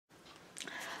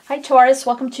Hi Taurus,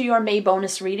 welcome to your May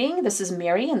bonus reading. This is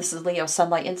Mary and this is Leo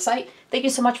Sunlight Insight. Thank you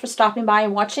so much for stopping by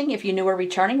and watching. If you're new or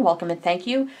returning, welcome and thank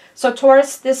you. So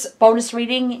Taurus, this bonus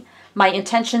reading, my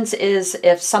intentions is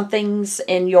if something's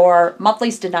in your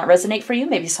monthlies did not resonate for you,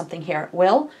 maybe something here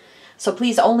will. So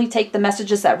please only take the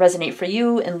messages that resonate for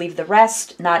you and leave the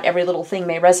rest. Not every little thing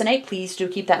may resonate. Please do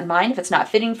keep that in mind. If it's not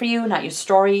fitting for you, not your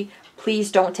story,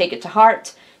 please don't take it to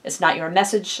heart. It's not your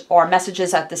message or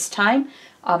messages at this time.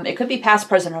 It could be past,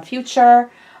 present, or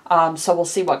future. So we'll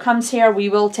see what comes here. We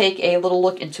will take a little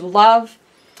look into love,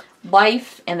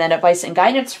 life, and then advice and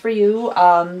guidance for you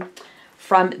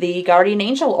from the Guardian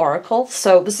Angel Oracle.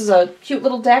 So this is a cute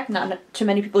little deck. Not too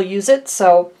many people use it.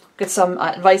 So get some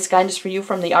advice, guidance for you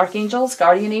from the Archangels,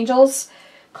 Guardian Angels,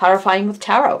 clarifying with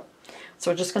Tarot. So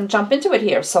we're just going to jump into it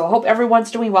here. So I hope everyone's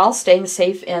doing well, staying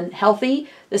safe and healthy.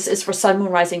 This is for Sun,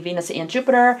 Moon, Rising, Venus, and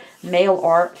Jupiter, male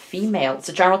or female. It's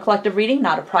a general collective reading,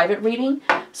 not a private reading.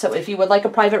 So if you would like a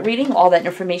private reading, all that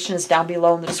information is down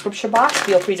below in the description box.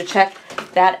 Feel free to check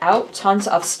that out. Tons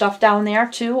of stuff down there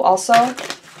too also.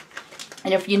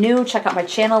 And if you're new, check out my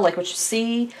channel, like what you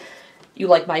see. You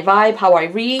like my vibe, how I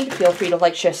read. Feel free to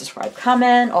like, share, subscribe,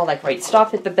 comment, all that great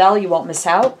stuff. Hit the bell, you won't miss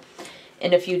out.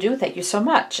 And if you do, thank you so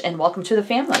much. And welcome to the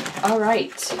family. All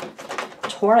right.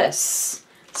 Taurus.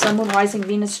 Sun, Moon, Rising,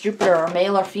 Venus, Jupiter, or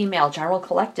male or female, general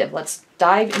collective. Let's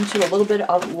dive into a little bit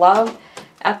of love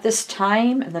at this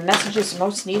time and the messages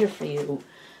most needed for you.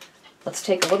 Let's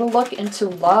take a little look into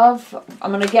love.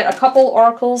 I'm going to get a couple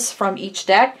oracles from each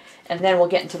deck, and then we'll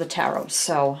get into the tarot.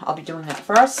 So I'll be doing that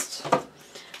first.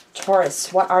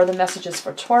 Taurus, what are the messages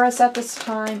for Taurus at this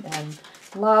time? And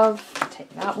love, take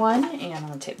that one, and I'm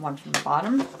going to take one from the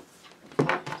bottom.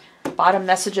 Bottom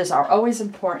messages are always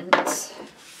important.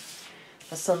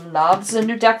 So love's a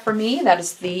new deck for me. That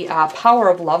is the Power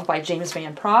of Love by James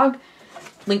Van Praagh.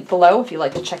 Link below if you'd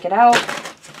like to check it out.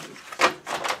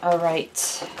 All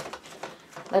right.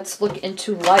 Let's look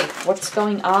into life. What's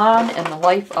going on in the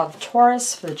life of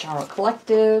Taurus for the general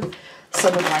collective?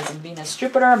 Sun, Moon, Rising, Venus,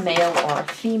 Jupiter, male or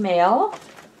female.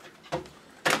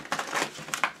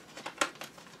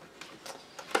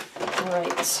 All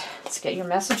right. Let's get your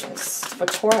messages for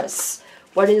Taurus.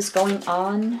 What is going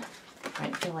on?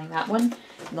 Right, feeling that one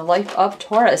in the life of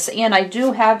Taurus. And I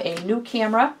do have a new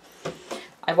camera.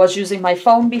 I was using my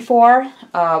phone before,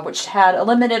 which had a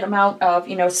limited amount of,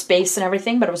 space and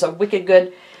everything, but it was a wicked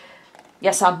good.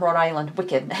 Yes, I'm Rhode Island,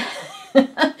 wicked.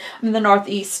 I'm in the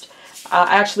Northeast.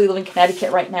 I actually live in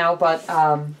Connecticut right now, but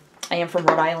I am from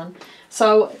Rhode Island.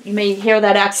 So you may hear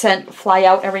that accent fly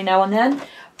out every now and then.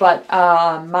 But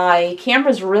my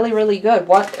camera's really, really good.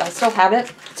 I still have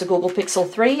it. It's a Google Pixel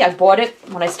 3. I bought it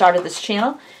when I started this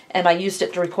channel, and I used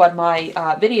it to record my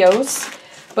videos.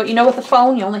 But with the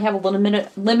phone, you only have a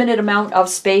limited amount of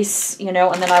space, and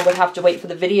then I would have to wait for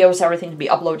the videos, everything to be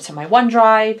uploaded to my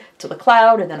OneDrive, to the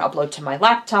cloud, and then upload to my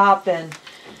laptop. And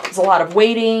there's a lot of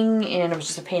waiting, and it was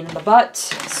just a pain in the butt.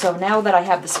 So now that I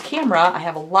have this camera, I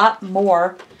have a lot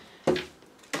more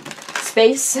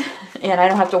space, and I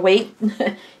don't have to wait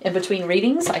in between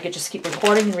readings. I could just keep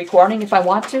recording and recording if I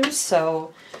want to.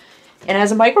 So, and it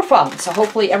has a microphone, so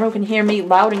hopefully everyone can hear me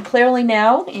loud and clearly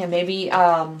now, and maybe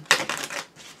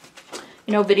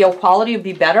video quality would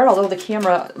be better, although the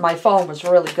camera, my phone, was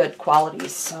really good quality.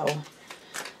 So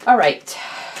all right,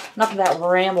 enough of that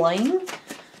rambling.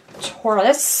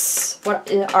 Taurus,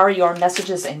 what are your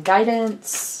messages and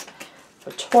guidance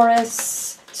for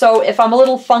Taurus? So if I'm a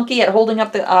little funky at holding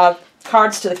up the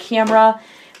cards to the camera,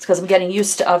 it's because I'm getting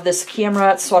used to this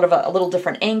camera. It's sort of a little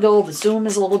different angle. The zoom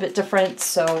is a little bit different,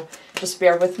 so just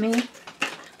bear with me.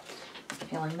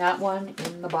 Feeling that one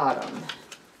in the bottom.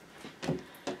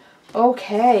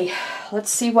 Okay, let's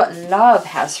see what love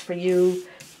has for you,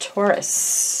 Taurus.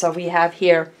 So we have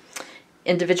here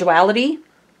individuality.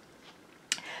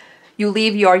 You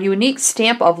leave your unique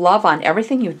stamp of love on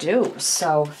everything you do.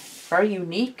 So very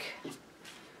unique.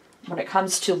 When it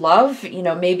comes to love,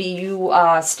 maybe you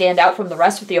stand out from the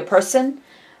rest with your person.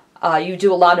 You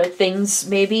do a lot of things,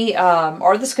 maybe,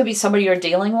 or this could be somebody you're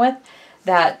dealing with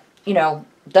that,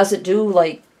 doesn't do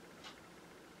like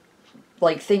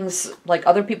things like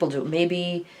other people do.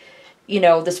 Maybe,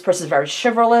 this person's very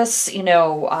chivalrous,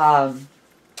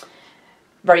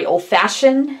 very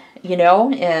old-fashioned,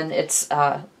 and it's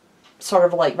sort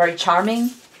of like very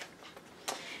charming.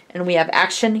 And we have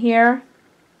action here.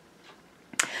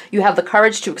 You have the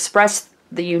courage to express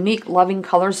the unique, loving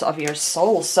colors of your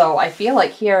soul. So I feel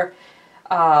like here,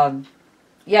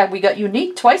 yeah, we got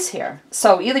unique twice here.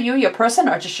 So either you, your person,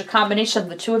 or just a combination of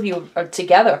the two of you are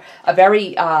together.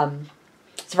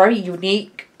 It's a very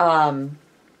unique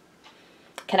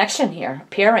connection here,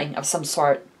 pairing of some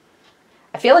sort.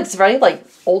 I feel like it's very like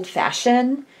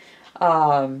old-fashioned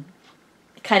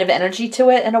kind of energy to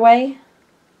it in a way.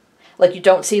 Like you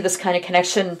don't see this kind of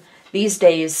connection these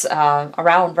days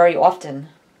around very often.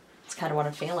 It's kind of what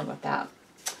I'm feeling with that.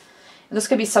 And this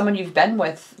could be someone you've been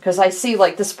with, because I see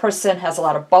like this person has a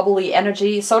lot of bubbly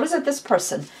energy. So does it this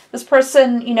person. This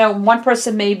person, you know, one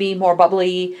person may be more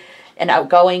bubbly and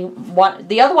outgoing.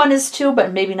 The other one is too,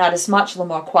 but maybe not as much, a little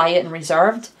more quiet and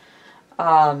reserved.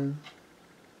 But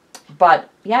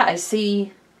yeah, I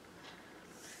see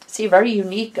a very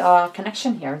unique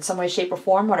connection here in some way, shape, or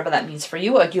form, whatever that means for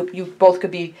you. Like you both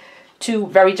could be two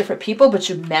very different people, but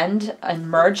you mend and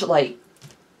merge like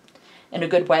in a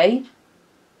good way.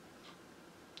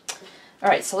 All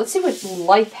right, so let's see what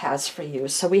life has for you.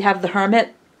 So we have the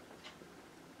Hermit.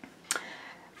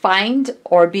 Find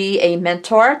or be a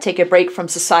mentor. Take a break from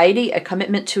society. A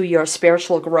commitment to your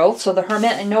spiritual growth. So the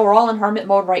Hermit, I know we're all in Hermit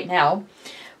mode right now,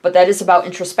 but that is about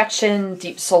introspection,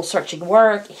 deep soul-searching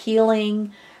work,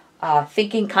 healing,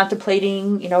 thinking,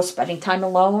 contemplating, you know, spending time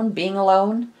alone, being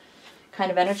alone kind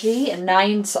of energy. And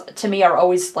 9s to me are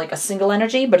always like a single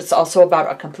energy, but it's also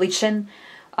about a completion,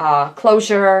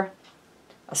 closure,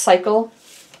 a cycle.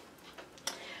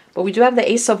 But we do have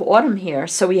the Ace of Autumn here.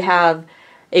 So we have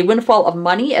a windfall of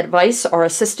money, advice, or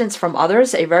assistance from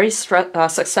others, a very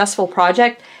successful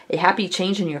project, a happy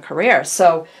change in your career.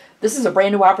 So this is a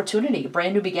brand new opportunity, a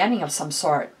brand new beginning of some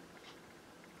sort.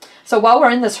 So while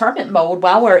we're in this Hermit mode,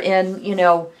 while we're in, you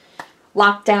know,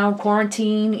 lockdown,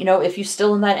 quarantine, you know, if you're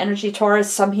still in that energy,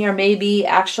 Taurus, some here may be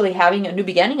actually having a new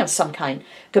beginning of some kind.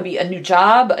 Could be a new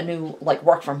job, a new like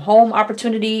work from home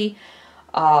opportunity,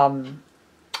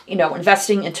 you know,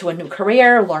 investing into a new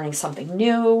career, learning something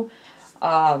new,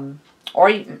 or,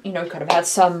 you know, you could have had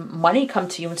some money come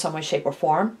to you in some way, shape, or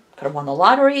form. Could have won the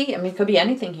lottery. I mean, it could be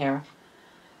anything here.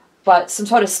 But some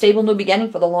sort of stable new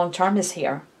beginning for the long term is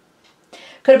here.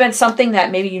 Could have been something that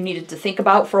maybe you needed to think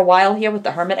about for a while here with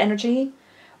the Hermit energy.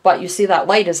 But you see that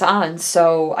light is on.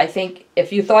 So I think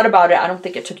if you thought about it, I don't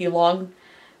think it took you long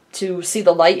to see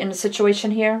the light in the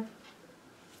situation here.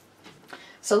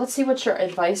 So let's see what your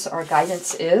advice or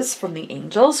guidance is from the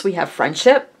angels. We have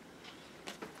friendship.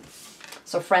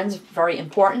 So friends, very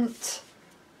important.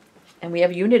 And we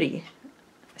have unity.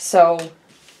 So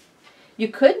you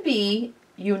could be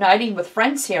uniting with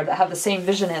friends here that have the same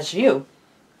vision as you.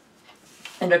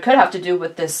 And it could have to do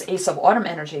with this Ace of Autumn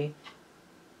energy.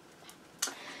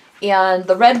 And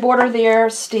the red border there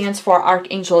stands for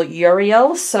Archangel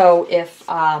Uriel. So if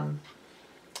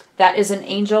that is an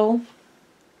angel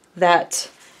that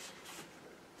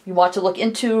you want to look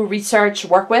into, research,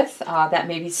 work with, that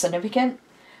may be significant.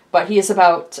 But he is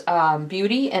about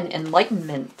beauty and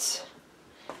enlightenment.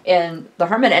 And the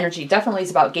Hermit energy definitely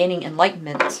is about gaining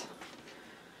enlightenment.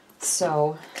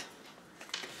 So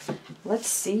let's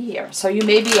see here. So you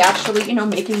may be actually, you know,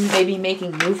 maybe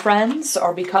making new friends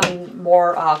or becoming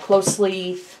more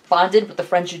closely bonded with the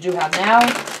friends you do have now.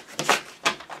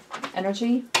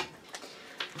 Energy.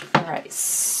 All right,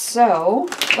 so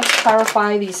let's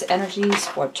clarify these energies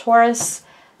for Taurus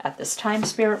at this time,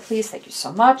 Spirit, please. Thank you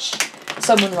so much.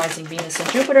 So Moon, Rising, Venus, and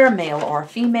Jupiter, male or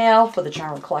female, for the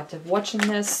general collective watching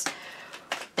this.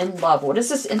 In love, what is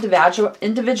this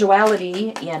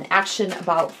individuality and action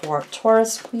about for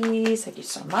Taurus, please? Thank you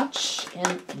so much.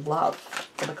 In love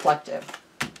for the collective.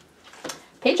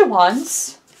 Page of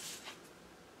Wands.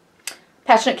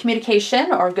 Passionate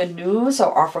communication or good news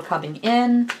or offer coming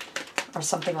in or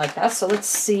something like that. So let's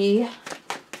see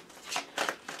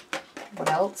what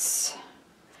else.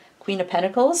 Queen of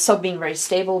Pentacles, so being very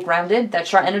stable, grounded.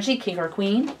 That's your energy, King or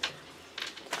Queen.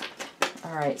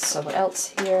 All right, so what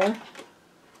else here?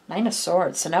 9 of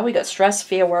Swords. So now we got stress,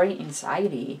 fear, worry,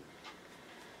 anxiety.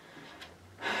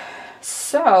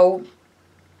 So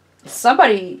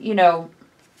somebody, you know,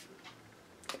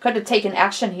 could have taken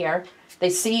action here. They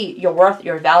see your worth,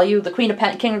 your value. The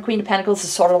King or Queen of Pentacles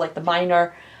is sort of like the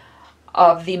minor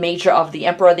of the major of the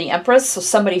Emperor, the Empress. So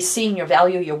somebody's seeing your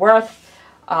value, your worth,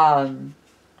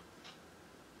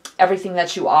 everything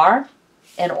that you are,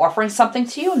 and offering something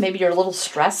to you. And maybe you're a little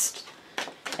stressed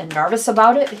and nervous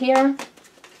about it here.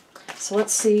 So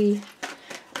let's see.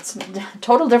 It's a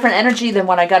total different energy than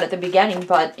what I got at the beginning,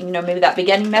 but, you know, maybe that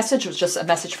beginning message was just a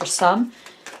message for some.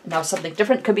 Now something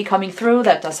different could be coming through.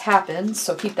 That does happen,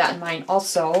 so keep that in mind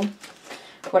also.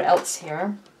 What else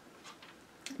here?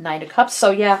 9 of Cups. So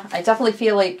yeah, I definitely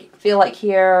feel like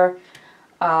here,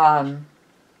 you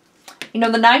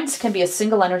know, the 9s can be a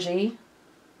single energy.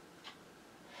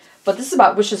 But this is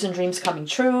about wishes and dreams coming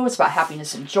true. It's about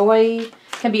happiness and joy. It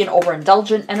can be an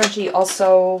overindulgent energy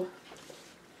also.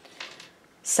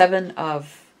 7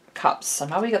 of Cups. So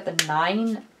now we got the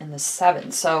 9 and the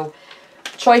 7. So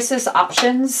choices,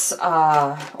 options,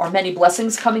 or many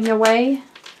blessings coming your way.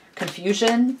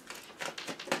 Confusion.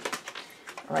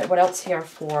 All right, what else here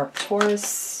for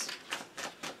Taurus?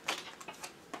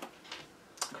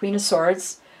 Queen of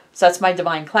Swords. So that's my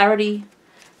divine clarity.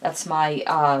 That's my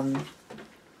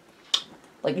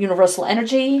like universal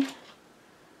energy.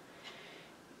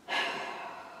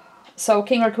 So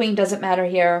king or queen doesn't matter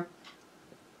here.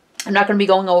 I'm not going to be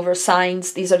going over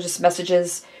signs. These are just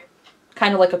messages,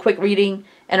 kind of like a quick reading,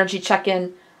 energy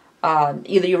check-in.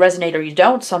 Either you resonate or you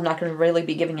don't, so I'm not going to really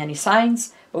be giving any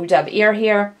signs. But we do have air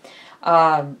here.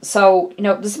 So, you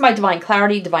know, this is my divine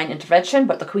clarity, divine intervention,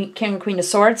 but the king and queen of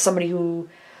swords, somebody who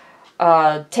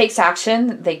takes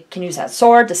action. They can use that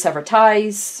sword to sever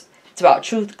ties. It's about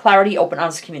truth, clarity, open,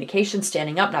 honest communication,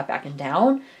 standing up, not backing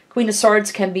down. Queen of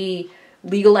Swords can be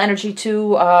legal energy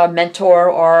too, mentor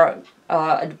or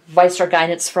advice or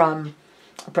guidance from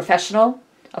a professional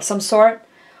of some sort.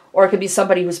 Or it could be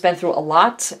somebody who's been through a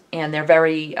lot and they're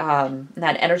very, in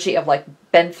that energy of like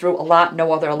been through a lot,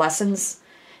 no other lessons,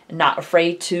 and not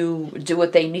afraid to do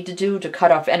what they need to do to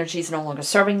cut off energies no longer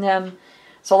serving them.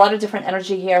 So a lot of different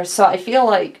energy here. So I feel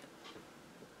like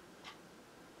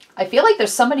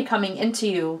there's somebody coming into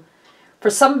you. For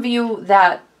some of you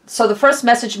that, so the first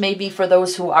message may be for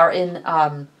those who are in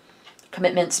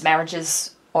commitments,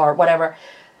 marriages, or whatever.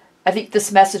 I think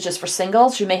this message is for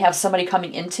singles. You may have somebody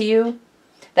coming into you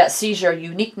that sees your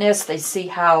uniqueness. They see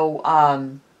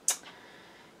how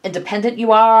independent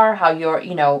you are, how you're,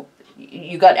 you know,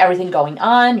 you got everything going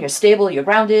on. You're stable, you're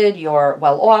grounded, you're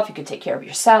well off, you can take care of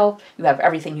yourself, you have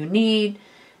everything you need.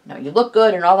 You know, you look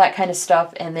good and all that kind of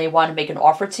stuff, and they want to make an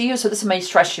offer to you. So this may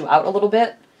stress you out a little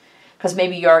bit because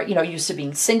maybe you're, you know, used to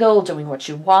being single, doing what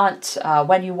you want,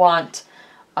 when you want,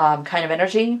 kind of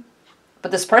energy.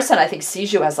 But this person, I think,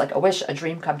 sees you as like a wish, a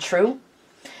dream come true.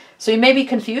 So you may be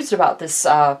confused about this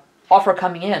offer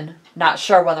coming in, not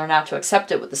sure whether or not to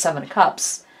accept it with the Seven of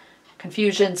Cups.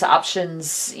 Confusions,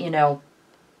 options, you know,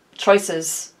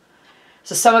 choices.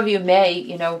 So some of you may,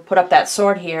 you know, put up that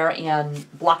sword here and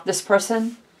block this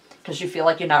person because you feel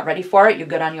like you're not ready for it. You're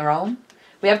good on your own.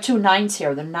 We have two nines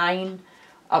here, the Nine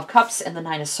of Cups and the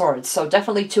Nine of Swords. So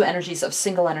definitely two energies of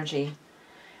single energy.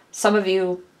 Some of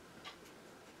you,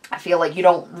 I feel like you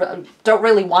don't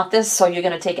really want this, so you're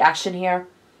going to take action here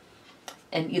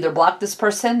and either block this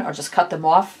person or just cut them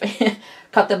off.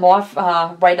 Cut them off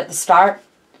right at the start.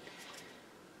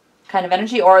 Kind of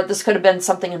energy. Or this could have been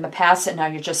something in the past and now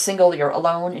you're just single, you're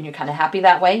alone, and you're kind of happy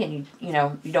that way, and you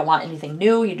know, you don't want anything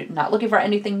new, you're not looking for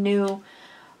anything new.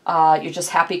 You're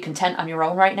just happy, content on your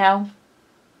own right now.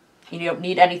 You don't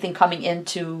need anything coming in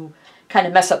to kind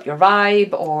of mess up your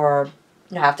vibe or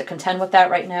you know, have to contend with that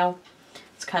right now.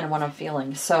 It's kind of what I'm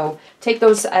feeling. So take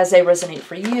those as they resonate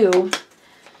for you.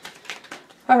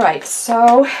 All right,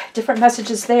 so different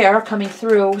messages there coming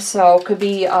through. So it could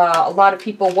be a lot of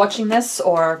people watching this,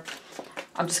 or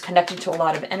I'm just connecting to a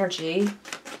lot of energy.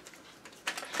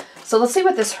 So let's see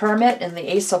what this Hermit and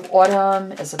the Ace of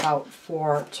Autumn is about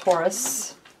for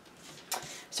Taurus.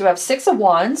 So we have Six of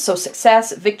Wands, so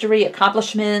success, victory,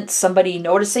 accomplishment, somebody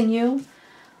noticing you,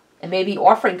 and maybe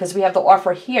offering, because we have the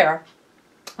offer here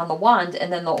on the wand,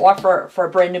 and then the offer for a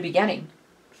brand new beginning.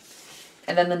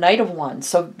 And then the Knight of Wands,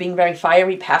 so being very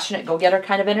fiery, passionate, go-getter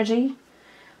kind of energy.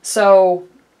 So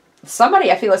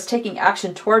somebody, I feel, is taking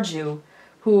action towards you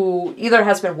who either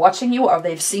has been watching you or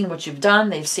they've seen what you've done,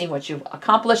 they've seen what you've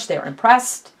accomplished, they're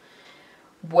impressed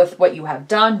with what you have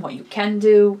done, what you can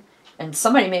do, and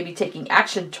somebody may be taking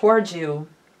action towards you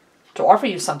to offer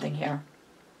you something here,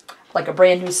 like a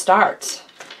brand new start.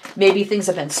 Maybe things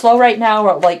have been slow right now,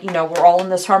 or like, you know, we're all in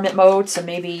this hermit mode, so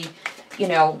maybe, you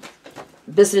know,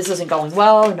 business isn't going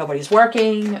well, nobody's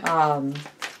working,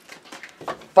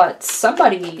 but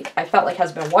somebody, I felt like,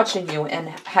 has been watching you and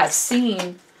has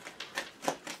seen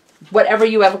whatever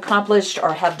you have accomplished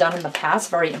or have done in the past,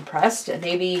 very impressed, and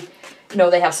maybe, you know,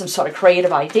 they have some sort of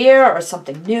creative idea or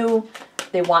something new.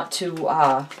 They want to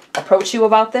approach you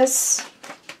about this.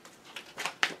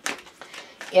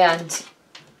 And,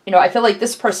 you know, I feel like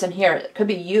this person here, it could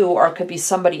be you or it could be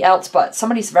somebody else, but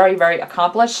somebody's very, very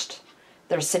accomplished.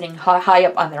 They're sitting high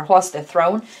up on their horse, their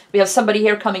throne. We have somebody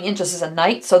here coming in just as a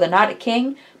knight, so they're not a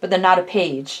king, but they're not a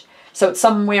page. So it's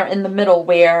somewhere in the middle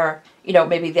where, you know,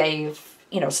 maybe they've,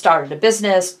 you know, started a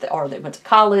business or they went to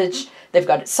college, they've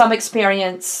got some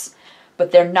experience,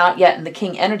 but they're not yet in the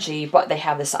king energy, but they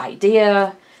have this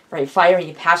idea, very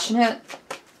fiery, passionate.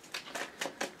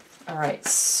 All right,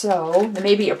 so they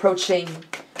may be approaching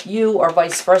you or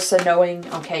vice versa, knowing,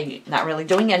 okay, not really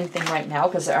doing anything right now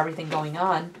because of everything going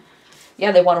on.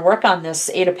 Yeah, they want to work on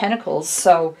this Eight of Pentacles,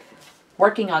 so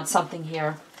working on something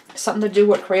here. Something to do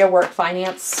with career, work,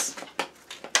 finance.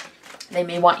 They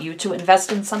may want you to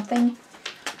invest in something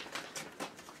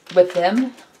with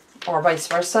them, or vice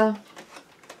versa.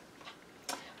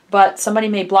 But somebody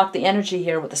may block the energy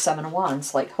here with the Seven of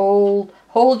Wands. Like, hold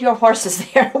your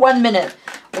horses there. 1 minute.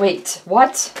 Wait,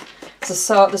 what?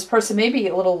 So this person may be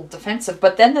a little defensive,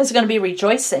 but then there's going to be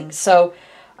rejoicing. So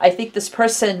I think this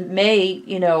person may,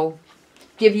 you know,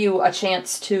 give you a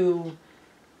chance to, you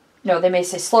know, they may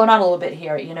say, slow down a little bit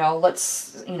here, you know,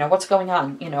 let's, you know, what's going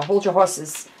on? You know, hold your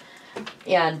horses.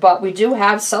 But we do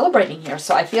have celebrating here.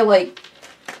 So I feel like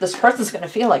this person's going to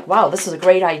feel like, wow, this is a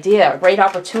great idea, a great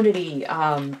opportunity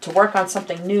to work on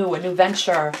something new, a new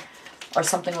venture or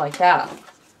something like that.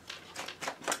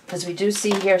 Because we do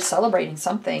see here celebrating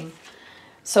something.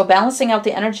 So balancing out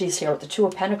the energies here with the Two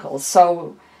of Pentacles.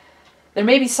 So there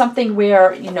may be something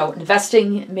where, you know,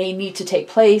 investing may need to take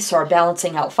place, or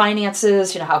balancing out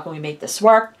finances. You know, how can we make this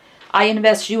work? I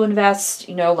invest, you invest,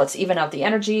 you know, let's even out the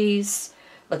energies.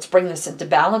 Let's bring this into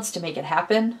balance to make it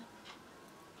happen.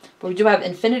 But we do have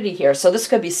infinity here. So this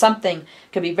could be something,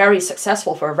 could be very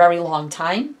successful for a very long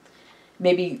time.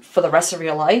 Maybe for the rest of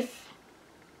your life.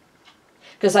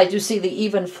 Because I do see the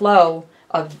even flow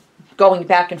of going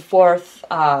back and forth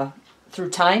through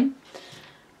time.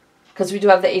 Because we do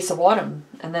have the Ace of Autumn.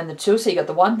 And then the 2. So you got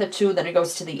the 1, the 2, then it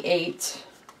goes to the 8.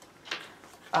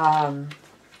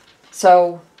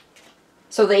 So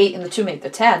the 8 and the 2 make the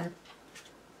 10.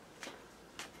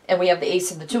 And we have the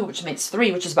Ace and the 2, which makes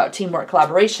 3, which is about teamwork,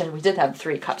 collaboration. We did have the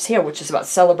 3 of Cups here, which is about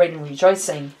celebrating,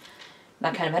 rejoicing,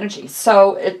 that kind of energy.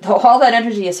 So all that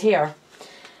energy is here.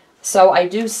 So I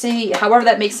do see, however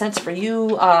that makes sense for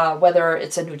you, whether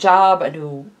it's a new job, a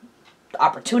new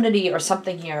opportunity, or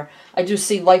something here, I do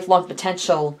see lifelong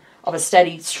potential of a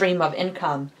steady stream of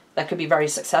income that could be very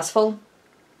successful.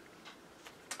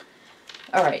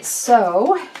 All right,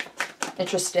 so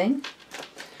interesting.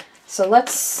 So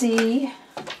let's see,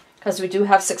 because we do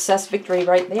have success, victory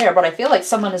right there, but I feel like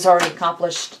someone has already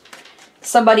accomplished,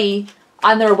 somebody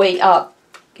on their way up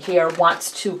here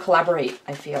wants to collaborate,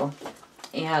 I feel.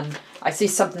 And I see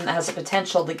something that has a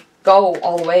potential to go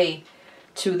all the way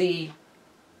to the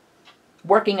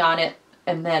working on it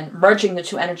and then merging the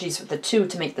 2 energies with the 2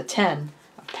 to make the 10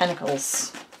 of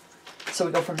Pentacles. So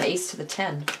we go from the Ace to the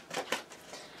 10.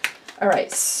 All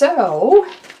right, so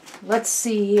let's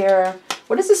see here.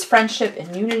 What is this friendship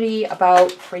and unity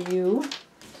about for you?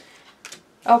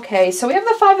 Okay, so we have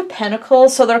the 5 of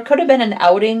Pentacles. So there could have been an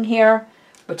outing here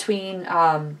between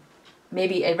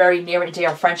maybe a very near and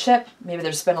dear friendship. Maybe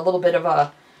there's been a little bit of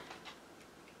a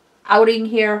outing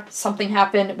here. Something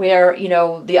happened where, you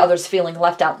know, the other's feeling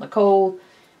left out in the cold.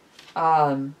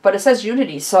 But it says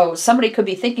unity. So somebody could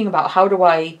be thinking about, how do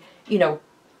I, you know,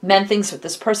 mend things with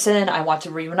this person? I want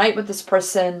to reunite with this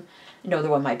person. You know, they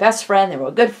were my best friend. They were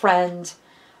a good friend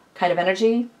kind of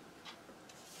energy.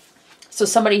 So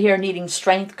somebody here needing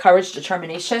strength, courage,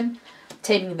 determination,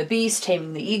 taming the beast,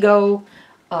 taming the ego,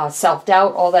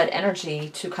 self-doubt, all that energy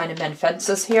to kind of mend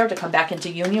fences here, to come back into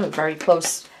union with a very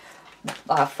close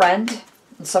friend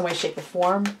in some way, shape, or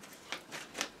form.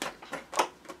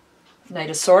 Knight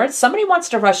of Swords. Somebody wants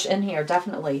to rush in here,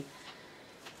 definitely.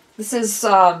 This is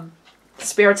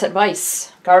Spirit's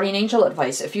advice, guardian angel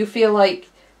advice. If you feel like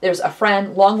there's a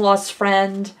friend, long-lost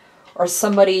friend, or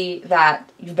somebody that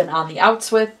you've been on the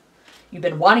outs with, you've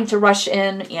been wanting to rush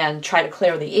in and try to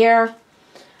clear the air.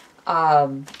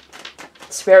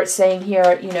 Spirit's saying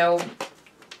here, you know,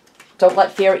 don't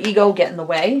let fear, ego get in the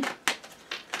way.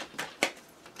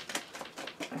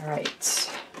 All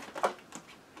right.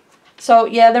 So,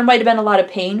 yeah, there might have been a lot of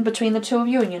pain between the 2 of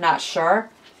you, and you're not sure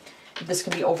if this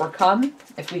can be overcome.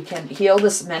 If we can heal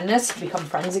this, mend this, become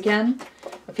friends again.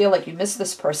 I feel like you miss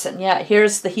this person. Yeah,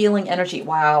 here's the healing energy.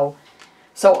 Wow.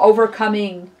 So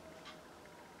overcoming,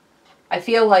 I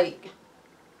feel like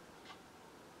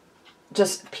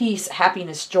just peace,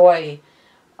 happiness, joy,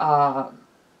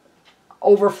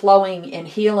 overflowing and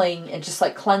healing, and just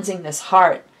like cleansing this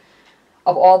heart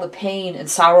of all the pain and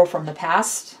sorrow from the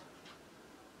past.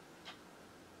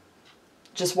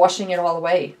 Just washing it all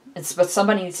away. But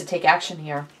somebody needs to take action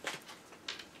here.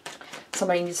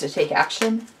 Somebody needs to take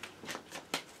action.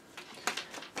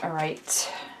 All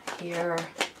right, here,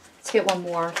 let's get one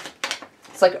more.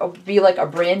 It's like be like a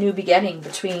brand new beginning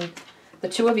between the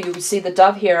 2 of you. We see the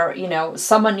dove here. You know,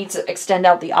 someone needs to extend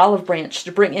out the olive branch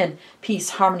to bring in peace,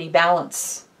 harmony,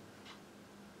 balance,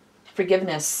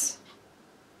 forgiveness,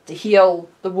 to heal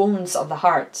the wounds of the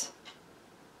heart,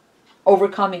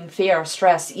 overcoming fear,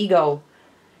 stress, ego,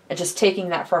 and just taking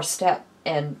that first step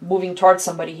and moving towards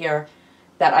somebody here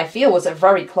that I feel was a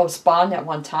very close bond at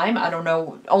one time. I don't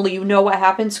know, only you know what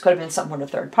happens. Could have been something with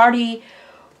a third party,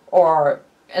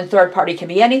 And third party can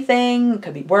be anything. It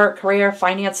could be work, career,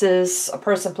 finances, a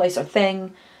person, place, or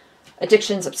thing.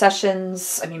 Addictions,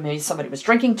 obsessions. I mean, maybe somebody was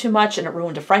drinking too much and it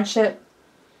ruined a friendship.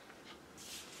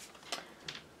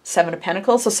 Seven of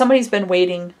Pentacles. So somebody's been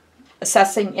waiting,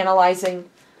 assessing, analyzing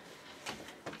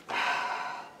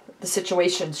the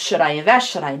situation. Should I invest?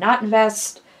 Should I not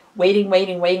invest? Waiting,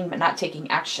 but not taking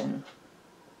action.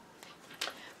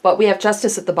 But we have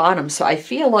Justice at the bottom. So I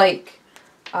feel like,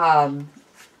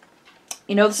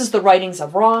 you know, this is the writings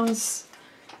of wrongs.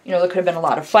 You know, there could have been a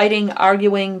lot of fighting,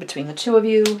 arguing between the two of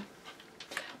you.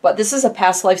 But this is a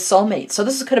past life soulmate. So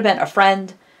this could have been a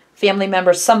friend, family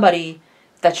member, somebody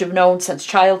that you've known since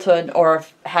childhood or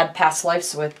had past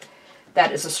lives with.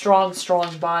 That is a strong,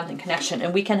 strong bond and connection.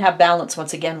 And we can have balance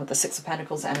once again with the Six of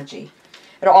Pentacles energy.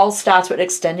 It all starts with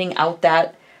extending out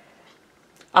that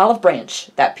olive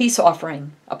branch, that peace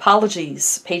offering,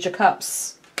 apologies, Page of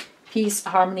Cups, peace,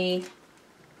 harmony,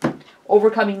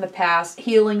 overcoming the past,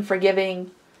 healing,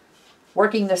 forgiving,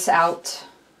 working this out,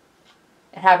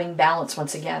 and having balance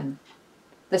once again.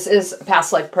 This is a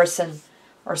past life person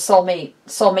or soulmate.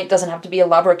 Soulmate doesn't have to be a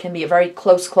lover. It can be a very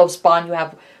close bond you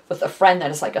have with a friend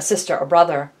that is like a sister, a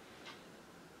brother,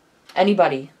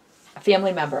 anybody, a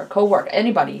family member, a co-worker,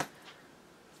 anybody.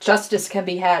 Justice can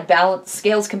be had, balance,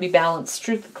 scales can be balanced,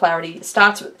 truth, clarity. It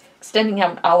starts with extending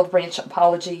out an olive branch,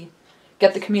 apology,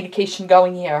 get the communication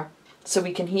going here so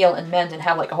we can heal and mend and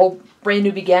have like a whole brand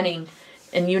new beginning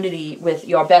in unity with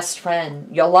your best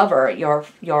friend, your lover,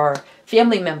 your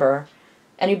family member,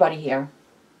 anybody here.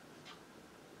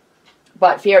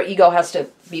 But fear, ego has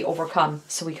to be overcome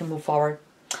so we can move forward.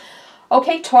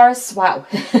 Okay, Taurus, wow.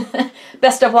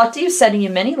 Best of luck to you, sending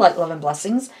you many light, love, and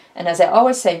blessings. And as I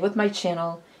always say with my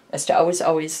channel, is to always,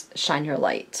 always shine your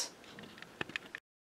light.